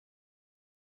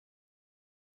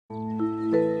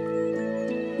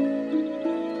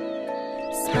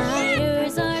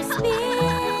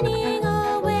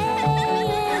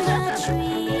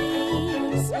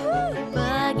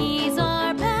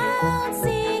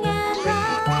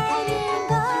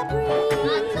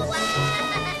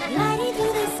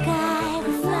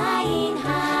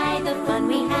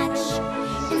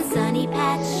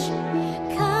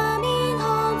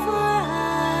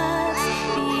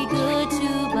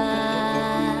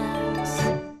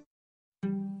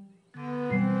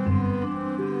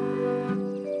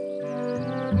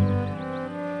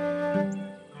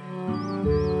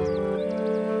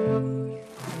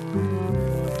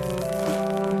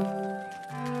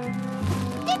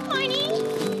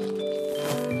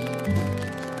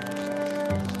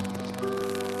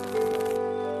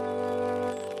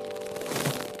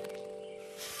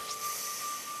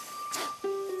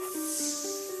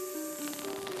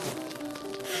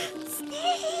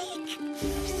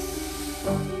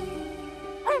We've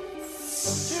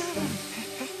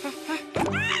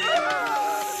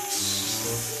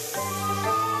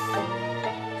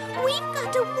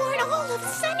got to warn all of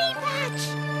Sunny Patch.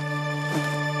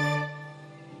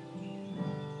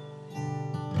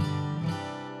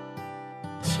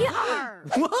 Yar!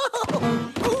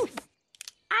 Whoa!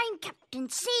 I'm Captain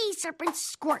Sea Serpent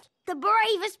Squirt, the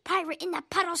bravest pirate in the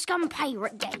Puddle Scum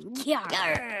Pirate Gang. Yar!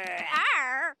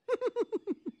 Arr!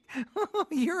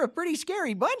 You're a pretty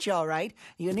scary bunch, all right.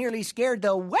 You nearly scared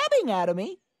the webbing out of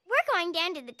me. We're going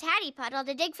down to the Tatty Puddle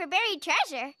to dig for buried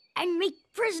treasure. And make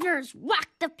prisoners walk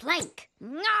the plank.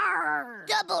 Yar!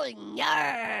 Double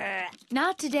yar!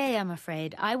 Not today, I'm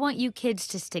afraid. I want you kids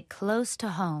to stick close to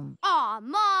home. Aw,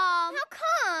 Mom! How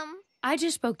come? I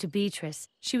just spoke to Beatrice.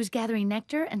 She was gathering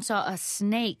nectar and saw a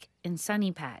snake in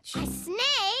Sunny Patch. A snake?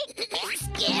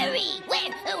 Scary! Where?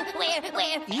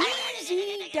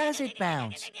 Easy does it,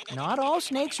 Bounce. Not all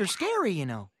snakes are scary, you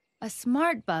know. A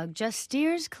smart bug just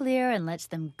steers clear and lets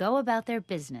them go about their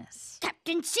business.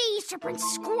 Captain Sea Serpent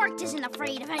Squirt isn't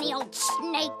afraid of any old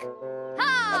snake.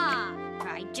 Ha!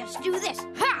 I just do this.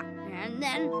 Ha! And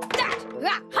then that.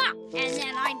 Ha! Ha! And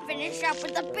then I'd finish up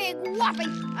with a big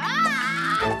whopping.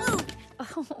 Ah!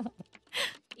 Oh,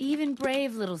 even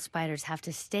brave little spiders have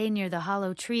to stay near the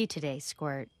hollow tree today,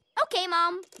 Squirt. Okay,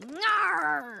 Mom.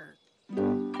 Arr!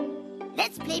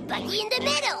 Let's play Buggy in the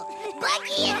Middle.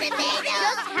 Buggy in the Middle.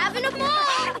 Just having a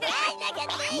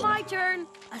ball. My turn.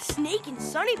 A snake in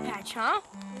Sunny Patch, huh?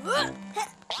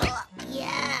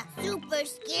 Yeah, super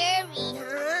scary,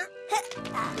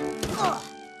 huh?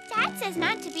 Dad says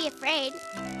not to be afraid.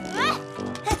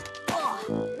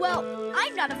 Well,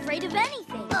 I'm not afraid of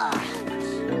anything.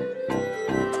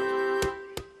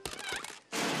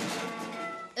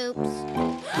 Oops.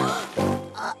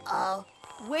 Uh-oh.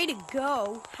 Way to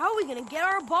go. How are we going to get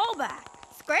our ball back?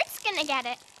 Squirt's gonna get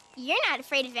it. You're not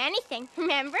afraid of anything,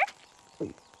 remember?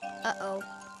 Uh-oh.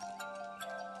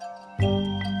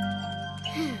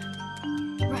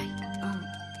 Right.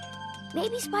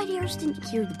 Maybe Spidey Arse didn't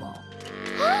hear the ball.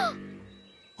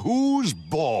 Whose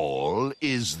ball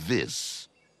is this?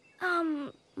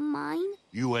 Mine?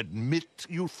 You admit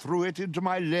you threw it into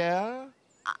my lair?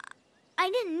 I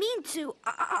didn't mean to.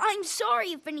 I'm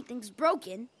sorry if anything's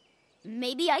broken.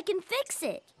 Maybe I can fix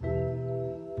it.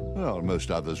 Well, most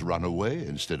others run away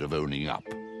instead of owning up.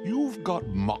 You've got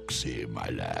moxie, my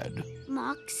lad.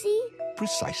 Moxie?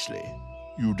 Precisely.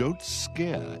 You don't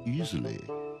scare easily.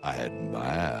 I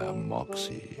admire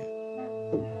moxie.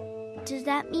 Does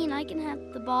that mean I can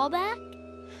have the ball back?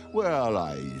 Well,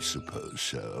 I suppose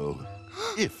so.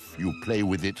 If you play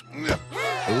with it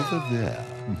over there.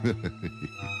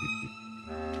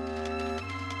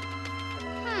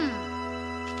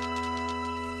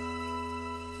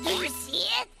 Do you see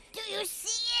it? Do you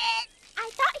see it? I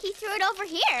thought he threw it over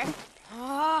here.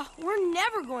 We're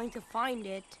never going to find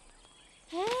it.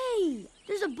 Hey,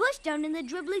 there's a bush down in the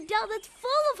dribbly dell that's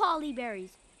full of holly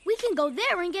berries. We can go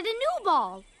there and get a new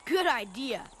ball. Good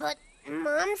idea. But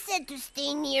Mom said to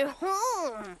stay near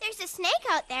home. There's a snake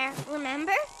out there,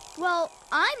 remember? Well,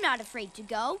 I'm not afraid to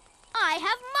go. I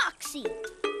have Moxie.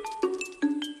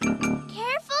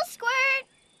 Careful, Squirt.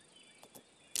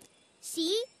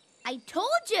 See? I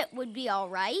told you it would be all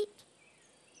right.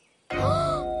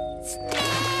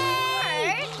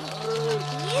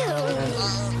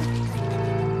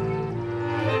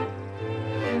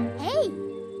 Hey,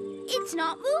 it's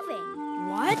not moving.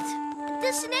 What?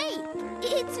 The snake.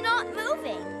 It's not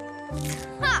moving.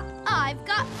 Ha! I've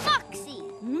got Moxie.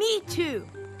 Me too.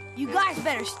 You guys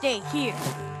better stay here.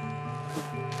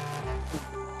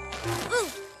 Ooh.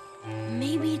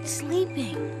 Maybe it's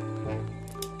sleeping.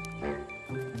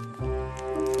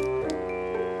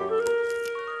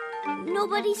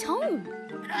 Nobody's home.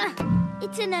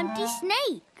 It's an empty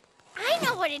snake. I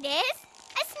know what it is.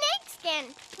 A snake skin.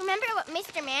 Remember what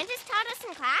Mr. Mantis taught us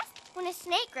in class? When a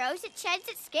snake grows, it sheds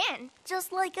its skin.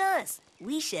 Just like us.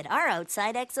 We shed our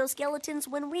outside exoskeletons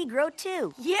when we grow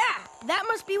too. Yeah, that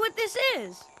must be what this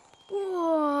is.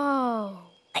 Whoa.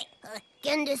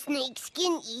 Can the snake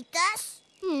skin eat us?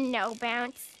 No,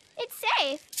 Bounce. It's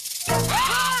safe.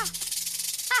 Ha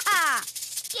ha!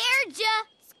 Scared ya.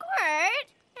 Squirt?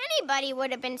 Anybody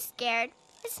would have been scared.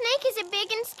 A snake is a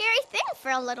big and scary thing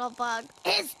for a little bug.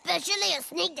 Especially a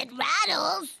snake that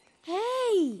rattles.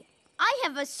 Hey, I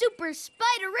have a super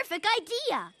spiderific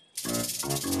idea.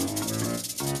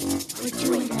 We're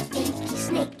doing a fakey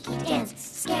snaky dance,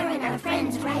 scaring our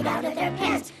friends right out of their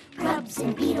pants. Grubs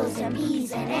and beetles and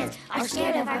bees and ants are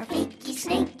scared of our fakey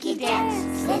snaky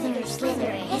dance. Slither,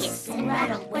 slither, hiss and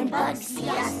rattle. When bugs see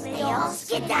us, they all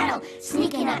skedaddle,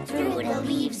 sneaking up through the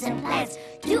leaves trees and plants,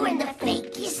 doing the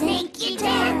fakey snaky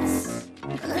dance.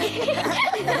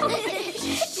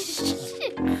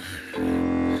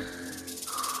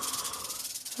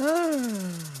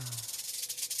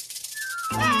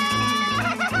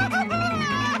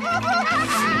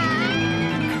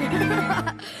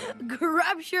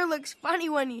 Grub sure looks funny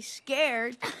when he's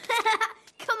scared.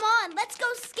 Come on, let's go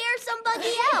scare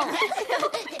somebody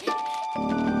else.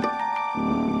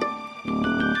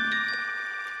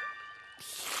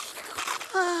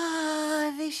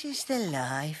 Ah, this is the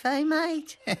life, I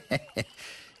might.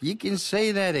 You can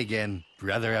say that again,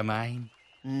 brother of mine.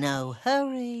 No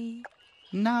hurry,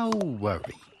 No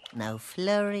worry. no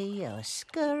flurry or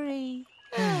scurry.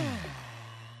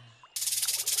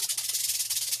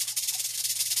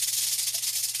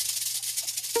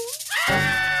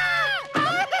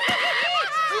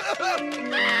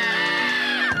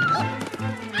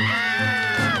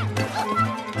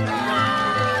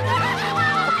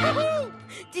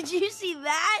 Did you see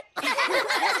that?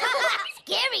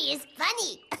 Scary is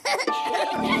funny.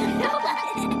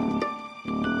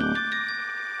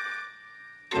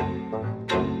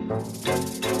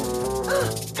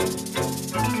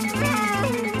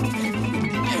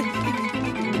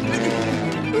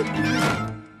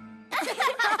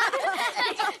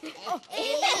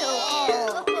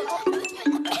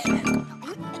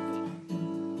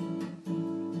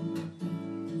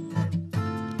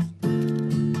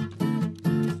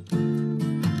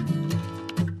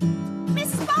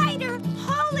 Miss Spider,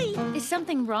 Holly, Is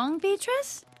something wrong,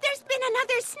 Beatrice? there's been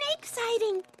another snake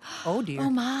sighting. Oh, dear. Oh,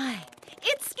 my.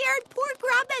 It scared poor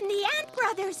Grub and the Ant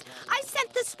Brothers. I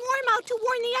sent the swarm out to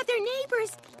warn the other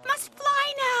neighbors. Must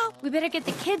fly now. We better get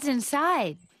the kids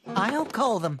inside. I'll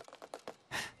call them.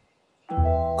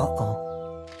 Uh-oh.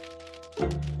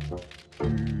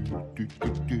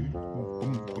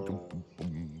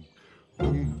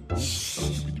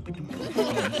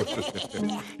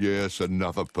 Yes,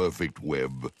 another perfect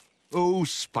web. Oh,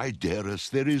 Spiderus,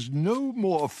 there is no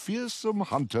more fearsome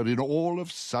hunter in all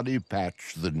of Sunny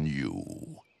Patch than you.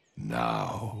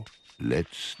 Now,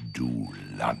 let's do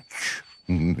lunch.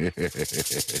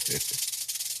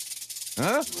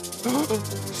 Huh?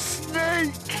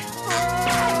 Snake!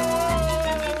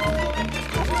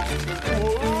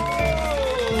 Whoa!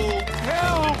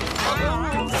 Help!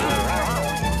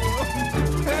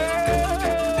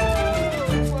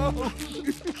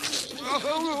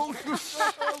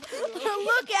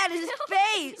 Look at his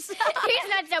face. He's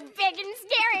not so big and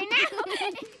scary now.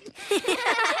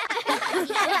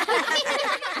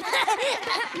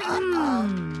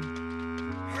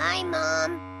 Hi,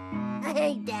 Mom.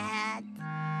 Hey, Dad.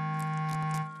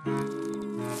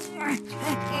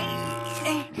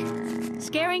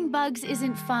 Scaring bugs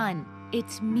isn't fun.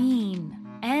 It's mean.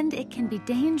 And it can be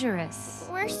dangerous.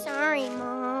 We're sorry,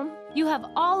 Mom. You have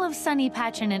all of Sunny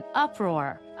Patch in an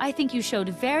uproar. I think you showed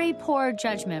very poor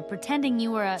judgment pretending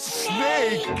you were a...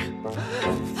 Snake!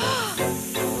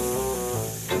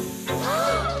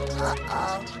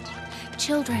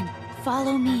 Children,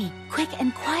 follow me. Quick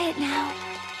and quiet now.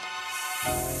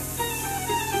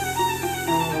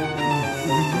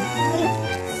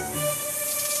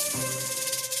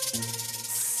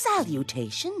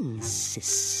 Salutations,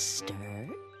 sister.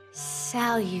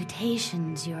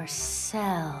 Salutations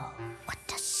yourself. What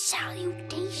does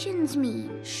salutations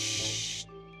mean? Shh.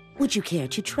 Would you care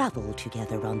to travel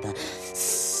together on the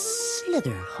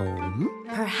Slither home?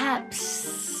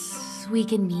 Perhaps we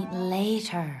can meet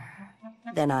later.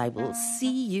 Then I will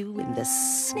see you in the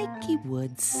snaky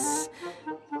woods.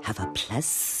 Have a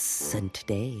pleasant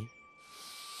day.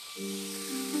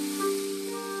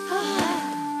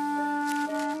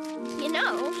 You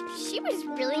know, she was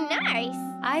really nice.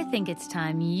 I think it's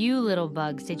time you little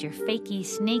bugs did your fakey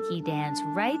snaky dance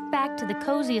right back to the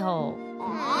cozy hole.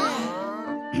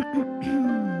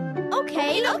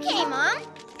 Okay, Mom.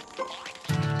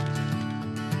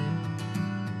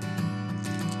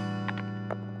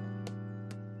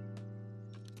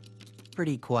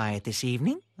 Pretty quiet this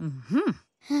evening.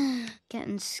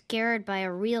 Getting scared by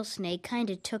a real snake kind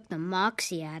of took the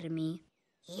moxie out of me.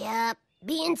 Yep,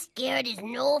 being scared is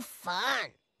no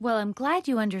fun. Well, I'm glad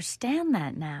you understand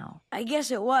that now. I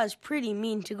guess it was pretty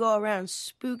mean to go around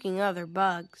spooking other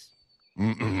bugs.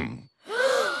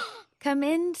 Come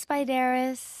in,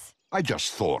 Spiderus. I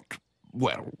just thought,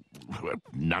 well,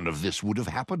 none of this would have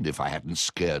happened if I hadn't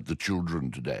scared the children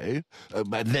today.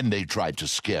 And then they tried to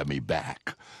scare me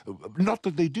back. Not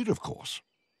that they did, of course.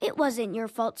 It wasn't your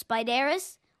fault,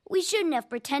 Spiderus. We shouldn't have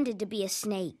pretended to be a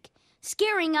snake.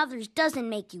 Scaring others doesn't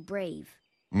make you brave.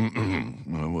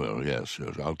 Well, yes,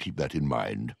 I'll keep that in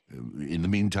mind. In the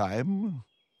meantime,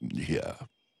 here,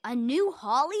 A new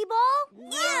holly ball?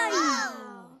 Yeah!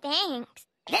 Thanks.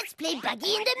 Let's play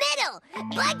Buggy in the Middle!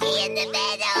 Buggy in the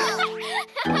Middle!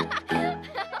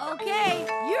 Okay,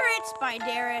 you're it,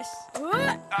 Spideris.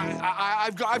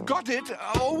 I've got it.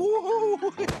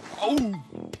 Oh.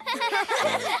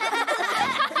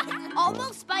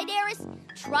 Almost, Spideris.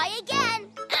 Try again.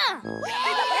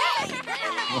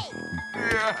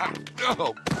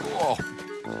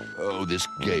 Oh, this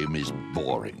game is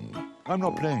boring. I'm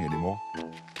not playing anymore.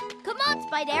 Come on,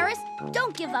 Spideris.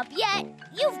 Don't give up yet.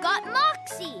 You've got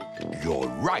Moxie. You're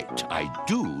right, I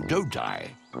do, don't I?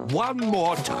 One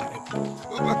more time.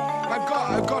 I've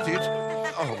got it.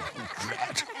 Oh,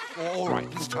 drat. All right,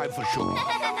 it's time for sugar.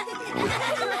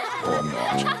 Or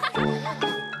not.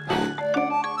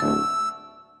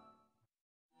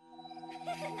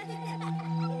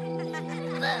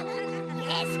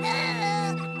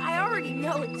 I already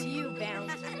know it's you,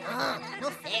 Bounce. No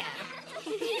fair.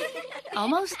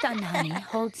 Almost done, honey.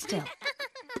 Hold still.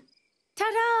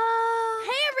 Ta-da!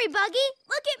 Hey, everybody.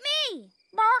 Look at me.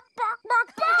 Bark, bark, bark,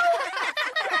 bark.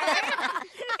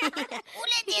 Who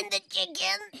let in the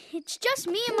chicken? It's just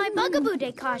me in my Bugaboo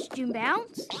Day costume,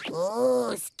 Bounce.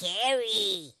 Oh,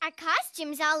 scary. Our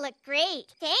costumes all look great.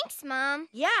 Thanks, Mom.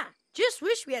 Yeah, just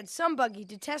wish we had some Buggy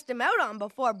to test him out on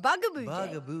before Bugaboo Day.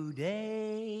 Bugaboo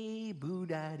Day,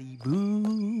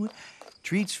 boo-daddy-boo.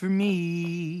 Treats for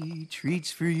me,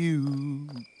 treats for you.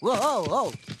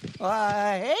 Whoa.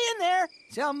 Hey in there.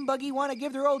 Some buggy want to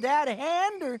give their old dad a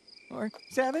hand or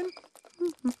seven?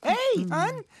 Hey,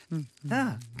 hon.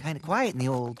 Kind of quiet in the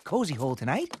old cozy hole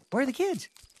tonight. Where are the kids?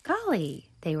 Golly,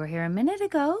 they were here a minute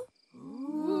ago.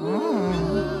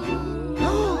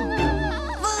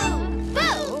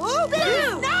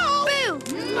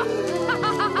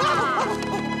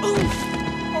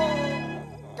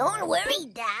 Don't worry,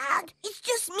 Dad. It's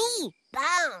just me,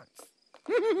 Bounce.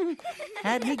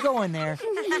 Had me going there.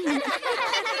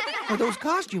 With those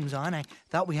costumes on, I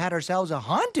thought we had ourselves a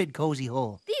haunted cozy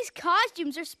hole. These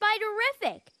costumes are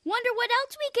spiderific. Wonder what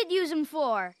else we could use them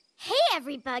for. Hey,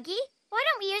 everybody. Why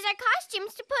don't we use our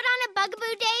costumes to put on a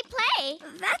Bugaboo Day play?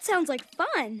 That sounds like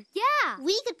fun. Yeah.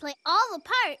 We could play all the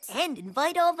parts. And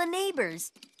invite all the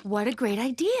neighbors. What a great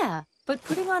idea. But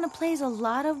putting on a play's a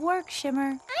lot of work,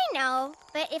 Shimmer. I know.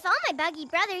 But if all my buggy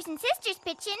brothers and sisters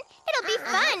pitch in, it'll be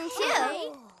fun,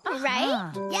 too.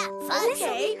 Right? Yeah, fun.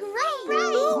 Okay.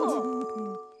 Right.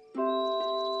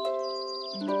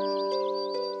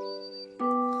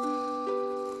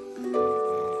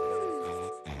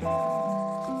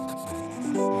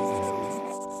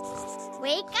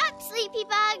 Wake up, sleepy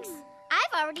bugs.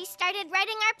 I've already started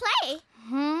writing our play.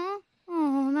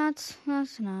 Oh,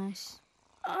 that's nice.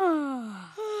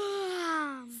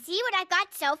 See what I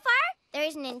got so far?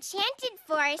 There's an enchanted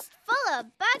forest full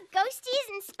of bug ghosties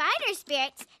and spider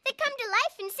spirits that come to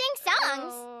life and sing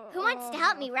songs. Who wants to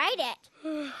help me write it?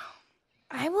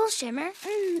 I will, Shimmer.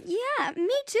 Yeah,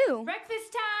 me too.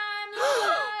 Breakfast time,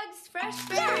 bugs, fresh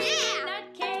berries,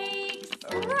 nut cakes.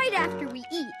 Right after we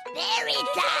eat. Berry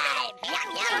time! Yum,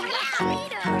 yum,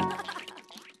 yum!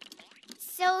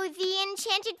 So the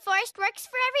enchanted forest works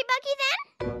for everybody then?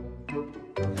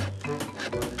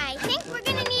 I think we're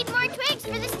gonna need more twigs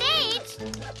for the stage.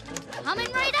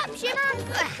 Coming right up, Shimmer.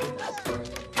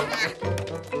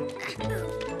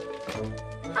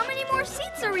 How many more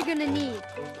seats are we gonna need?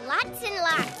 Lots and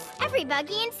lots. Every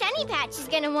buggy in Sunny Patch is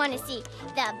gonna want to see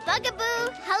the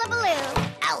Bugaboo Hullabaloo.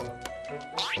 Ow!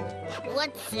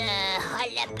 What's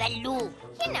hullabaloo?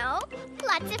 You know,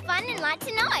 lots of fun and lots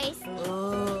of noise.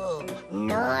 Oh,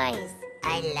 noise.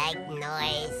 I like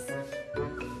noise.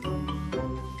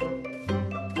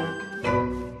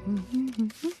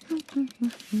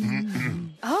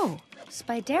 Oh,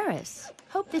 Spideris.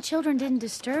 Hope the children didn't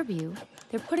disturb you.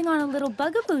 They're putting on a little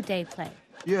Bugaboo Day play.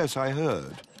 Yes, I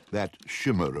heard. That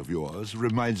shimmer of yours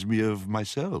reminds me of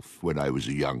myself when I was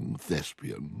a young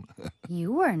thespian.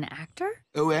 You were an actor?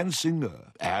 Oh, and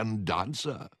singer, and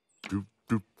dancer.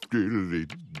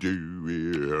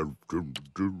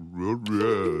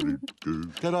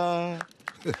 Ta-da!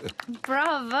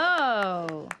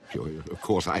 Bravo! Of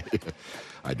course, I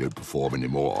don't perform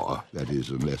anymore. That is,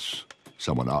 unless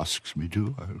someone asks me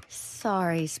to.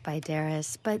 Sorry,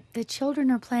 Spideris, but the children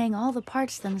are playing all the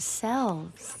parts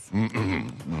themselves.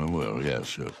 Oh, well,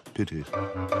 yes, pity.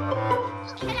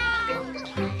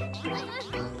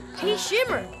 Hey,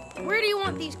 Shimmer, where do you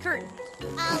want these curtains?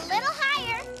 A little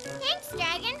higher. Thanks,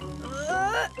 Dragon.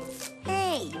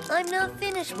 Hey, I'm not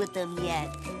finished with them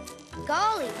yet.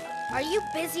 Golly, are you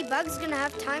busy bugs gonna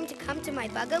have time to come to my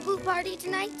Bugaboo party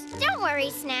tonight? Don't worry,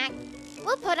 Snack.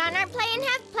 We'll put on our play and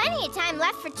have plenty of time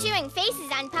left for chewing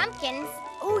faces on pumpkins.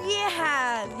 Oh,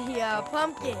 yeah, the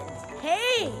pumpkins.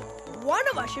 Hey, one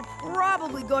of us should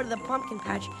probably go to the pumpkin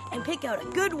patch and pick out a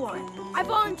good one. I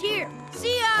volunteer.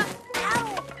 See ya!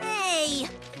 Ow! Hey!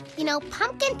 You know,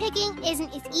 pumpkin picking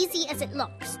isn't as easy as it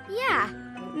looks. Yeah,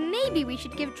 maybe we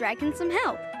should give Dragon some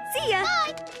help. See ya!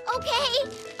 Bye! Okay,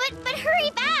 but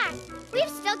hurry back! We've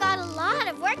still got a lot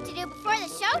of work to do before the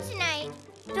show tonight.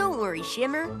 Don't worry,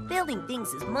 Shimmer. Building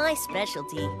things is my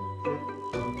specialty.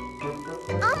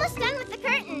 Almost done with the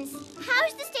curtains.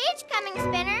 How's the stage coming,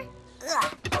 Spinner?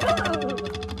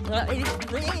 I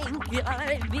think I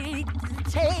need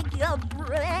to take a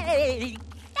break.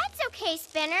 That's okay,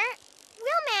 Spinner.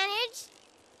 We'll manage.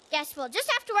 Guess we'll just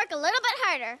have to work a little bit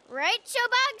harder. Right,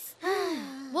 Showbugs?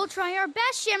 We'll try our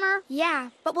best, Shimmer. Yeah,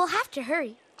 but we'll have to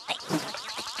hurry.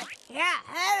 Yeah,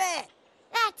 hurry!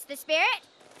 That's the spirit.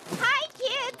 Hi,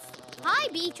 kids. Hi,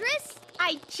 Beatrice.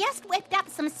 I just whipped up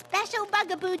some special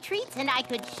Bugaboo treats, and I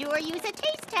could sure use a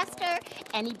taste tester.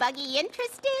 Any buggy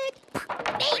interested?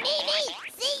 Me.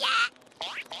 See ya.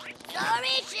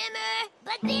 Sorry, Shimmer,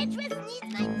 but Beatrice needs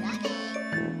my tummy.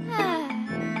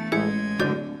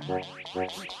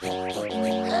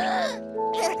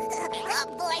 Oh,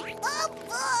 boy.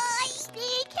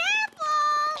 Be careful.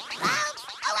 Bounce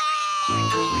away.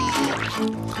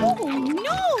 Oh,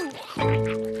 no!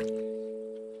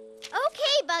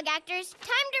 Okay, bug actors,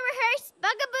 time to rehearse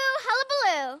Bugaboo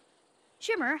Hullabaloo.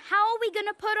 Shimmer, how are we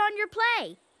gonna put on your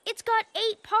play? It's got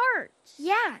 8 parts.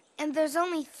 Yeah, and there's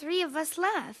only 3 of us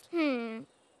left.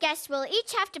 Guess we'll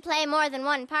each have to play more than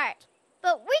one part.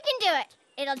 But we can do it.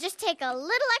 It'll just take a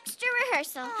little extra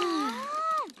rehearsal.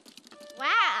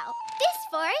 Wow, this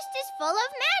forest is full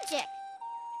of magic.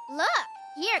 Look,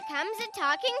 here comes a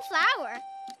talking flower.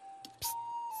 Psst,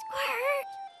 Squirt.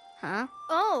 Huh?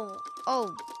 Oh,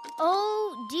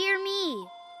 dear me.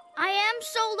 I am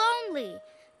so lonely.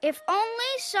 If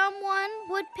only someone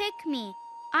would pick me,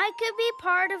 I could be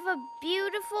part of a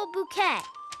beautiful bouquet.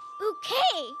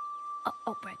 Bouquet?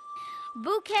 Right.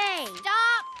 Bouquet.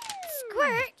 Stop!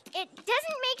 Squirt, it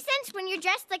doesn't make sense when you're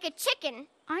dressed like a chicken.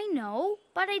 I know,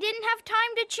 but I didn't have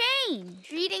time to change.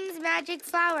 Greetings, magic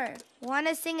flower. Want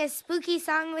to sing a spooky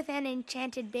song with an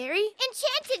enchanted berry?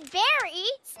 Enchanted berry?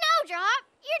 Snowdrop,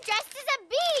 you're dressed as a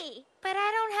bee. But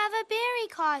I don't have a berry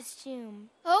costume.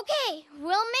 Okay,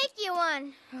 we'll make you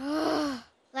one.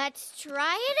 Let's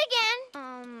try it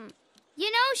again. You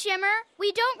know, Shimmer,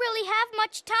 we don't really have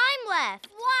much time left.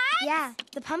 What? Yeah,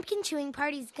 the pumpkin chewing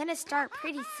party's gonna start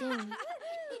pretty soon.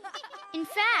 In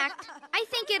fact, I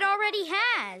think it already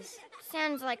has.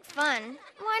 Sounds like fun.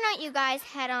 Why don't you guys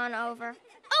head on over?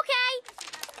 Okay.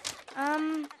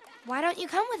 Why don't you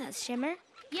come with us, Shimmer?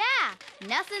 Yeah,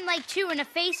 nothing like chewing a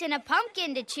face in a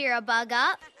pumpkin to cheer a bug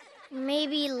up.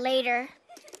 Maybe later.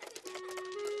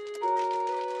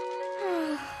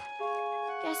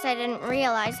 Guess I didn't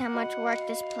realize how much work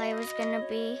this play was gonna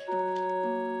be.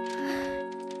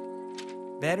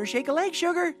 Better shake a leg,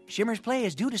 Sugar. Shimmer's play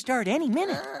is due to start any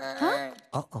minute. Huh?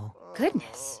 Uh-oh.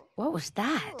 Goodness, what was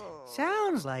that?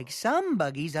 Sounds like some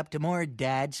buggy's up to more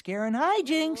dad-scaring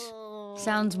hijinks.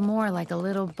 Sounds more like a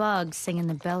little bug singing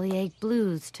the bellyache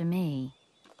blues to me.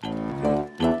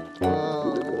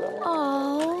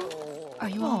 Oh, are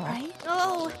you all right?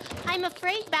 Oh, I'm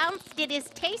afraid Bounce did his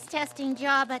taste testing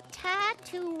job a tad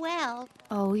too well.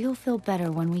 Oh, you'll feel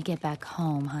better when we get back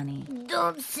home, honey.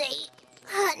 Don't say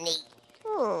honey.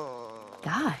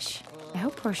 Gosh, I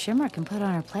hope poor Shimmer can put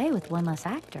on her play with one less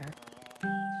actor.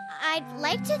 I'd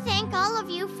like to thank all of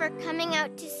you for coming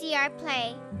out to see our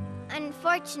play.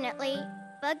 Unfortunately,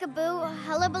 Bugaboo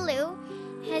Hullabaloo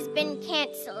has been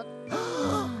canceled.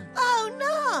 Oh,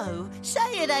 no!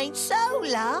 Say it ain't so,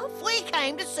 love. We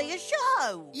came to see a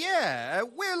show. Yeah,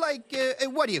 we're like,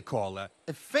 what do you call it?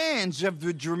 Fans of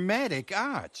the dramatic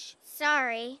arts.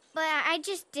 Sorry, but I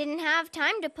just didn't have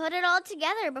time to put it all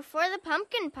together before the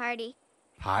pumpkin party.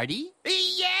 Party?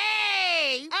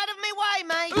 Yay! Out of me way,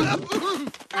 mate!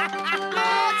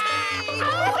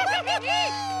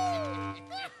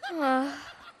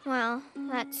 Well,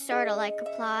 that's sort of like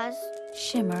applause.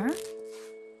 Shimmer,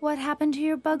 what happened to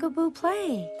your Bugaboo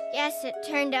play? Yes, it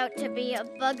turned out to be a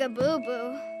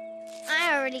bugaboo-boo.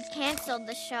 I already canceled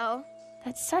the show.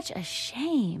 That's such a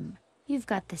shame. You've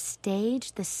got the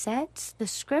stage, the sets, the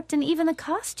script, and even the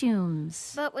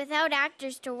costumes. But without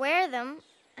actors to wear them,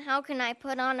 how can I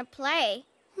put on a play?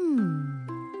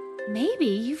 Maybe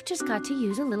you've just got to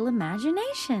use a little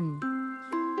imagination.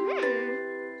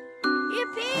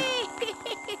 Yippee!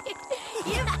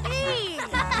 Yippee!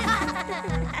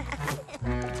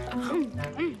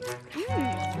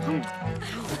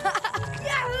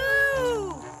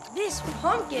 Yahoo! This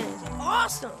pumpkin is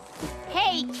awesome.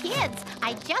 Hey, kids,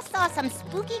 I just saw some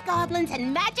spooky goblins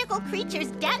and magical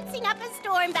creatures dancing up a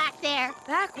storm back there.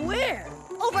 Back where?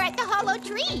 Over at the hollow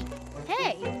tree.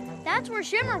 Hey, that's where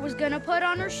Shimmer was gonna put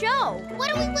on her show.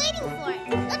 What are we waiting for?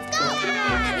 Let's go!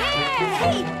 Yeah!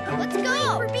 Hey, let's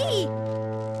go! For me!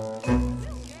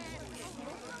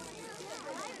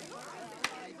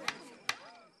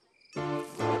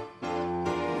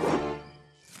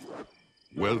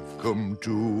 Welcome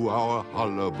to our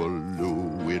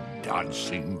hullabaloo with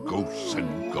dancing ghosts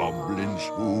and goblins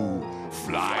who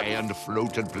fly and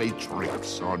float and play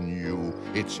tricks on you.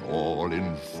 It's all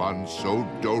in fun, so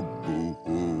don't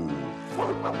boo-hoo.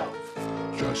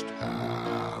 Just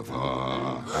have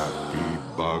a happy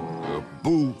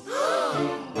bugaboo.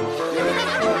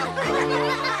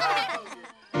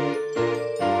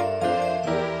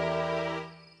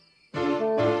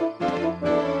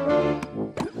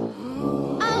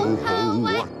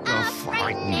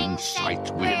 Sight,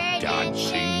 we're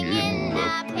dancing in the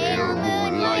pale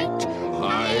moonlight,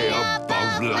 high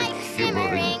above like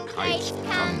shimmering kites.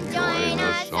 Come join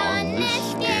us on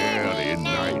this scary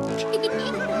night.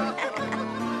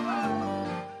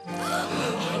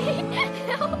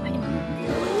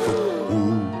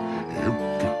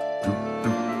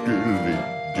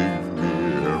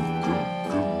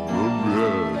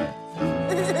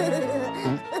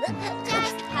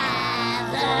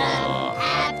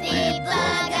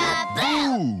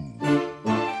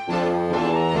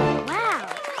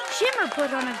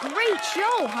 Put on a great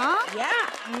show, huh? Yeah,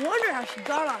 I wonder how she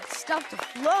got all that stuff to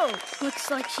float.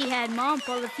 Looks like she had Mom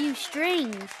pull a few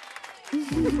strings.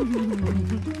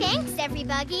 Thanks,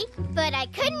 everybody, but I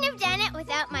couldn't have done it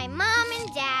without my Mom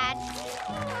and Dad.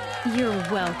 You're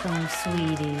welcome,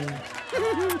 sweetie.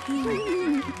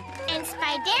 And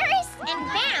Spideris and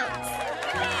Bounce.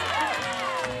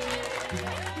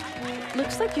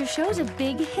 Looks like your show's a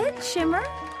big hit, Shimmer.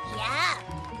 Yeah.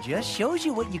 Just shows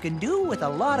you what you can do with a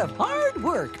lot of hard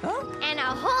work, huh? And a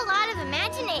whole lot of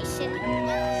imagination.